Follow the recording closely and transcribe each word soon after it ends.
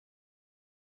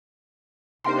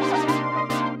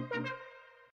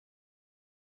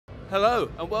Hello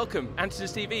and welcome,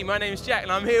 Andertons TV. My name is Jack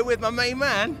and I'm here with my main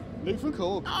man, Luke from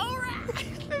Korg. All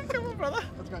right. Come on, brother.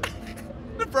 Let's go.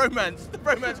 The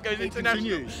bromance goes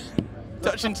international.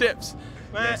 Touching tips,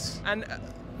 man. Yes. And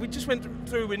we just went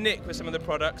through with Nick with some of the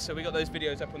products, so we got those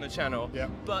videos up on the channel. Yeah.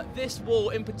 But this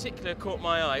wall in particular caught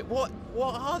my eye. What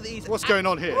are these? What's going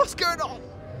on here? What's going on?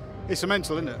 It's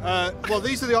mental, isn't it? Well,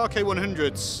 these are the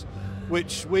RK100s,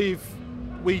 which we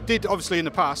did obviously in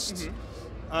the past,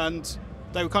 and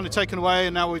they were kind of taken away,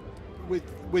 and now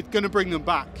we're going to bring them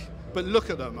back. But look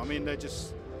at them. I mean, they're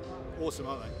just awesome,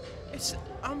 aren't they? It's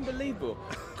unbelievable.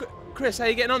 Chris, how are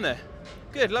you getting on there?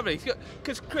 Good, lovely.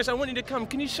 Because Chris, I want you to come.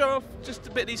 Can you show off just a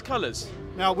bit of these colours?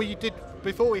 Now,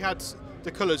 before we had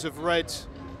the colours of red,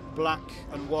 black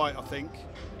and white, I think.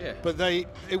 Yeah. But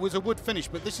it was a wood finish,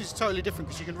 but this is totally different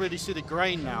because you can really see the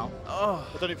grain now. Oh.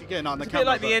 I don't know if you're getting on the It's camera. a bit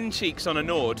like the end cheeks on a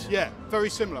Nord. Yeah, very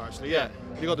similar actually, yeah.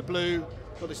 You got the blue,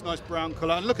 got this nice brown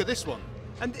colour, and look at this one.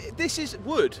 And this is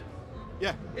wood.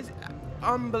 Yeah. It's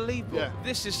unbelievable. Yeah.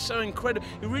 This is so incredible.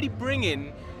 You're really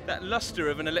bringing that lustre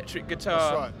of an electric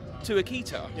guitar to a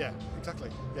Keytar. Yeah, exactly.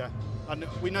 Yeah. And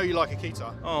we know you like a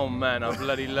Keytar. Oh man, I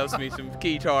bloody loves me some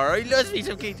Keytar. He loves me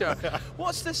some Keytar.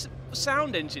 What's this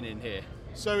sound engine in here?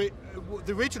 So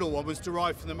the original one was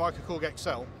derived from the Korg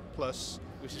XL Plus.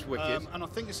 Which is wicked. And I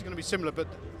think this is going to be similar, but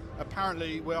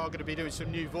apparently we are going to be doing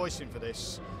some new voicing for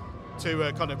this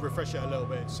to kind of refresh it a little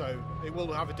bit. So it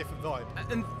will have a different vibe.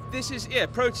 And this is,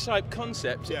 prototype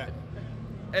concept. Yeah.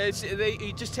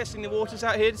 You're just testing the waters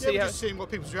out here to see we're how... just seeing what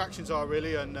people's reactions are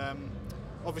really, and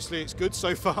obviously it's good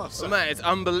so far. So, man, it's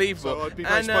unbelievable. So I'd be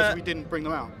very surprised if we didn't bring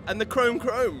them out. And the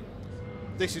chrome.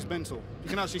 This is mental. You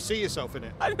can actually see yourself in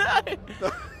it. I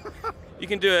know. You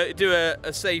can do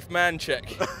a safe man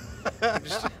check.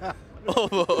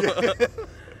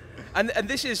 And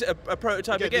this is a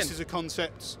prototype again. This is a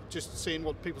concept, just seeing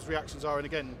what people's reactions are, and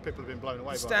again, people have been blown away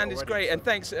by it. The stand is already, great, so. and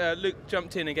thanks, Luke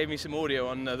jumped in and gave me some audio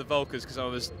on the Volkers because I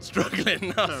was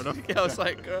struggling. I was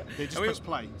like, just press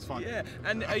play, it's fine. Yeah,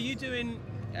 and are you doing,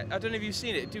 I don't know if you've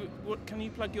seen it, can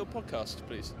you plug your podcast,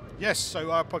 please? Yes,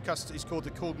 so our podcast is called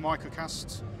the Korg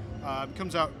Microcast. It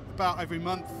comes out about every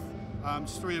month,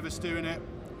 there's 3 of us doing it,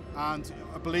 and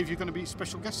I believe you're going to be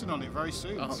special guesting on it very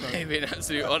soon. Oh, so. maybe an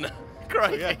absolute honour.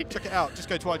 Great. So yeah, check it out. Just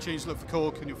go to iTunes, look for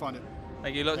Korg, and you'll find it.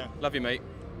 Thank you. Love you, mate.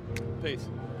 Peace.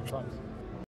 Thanks.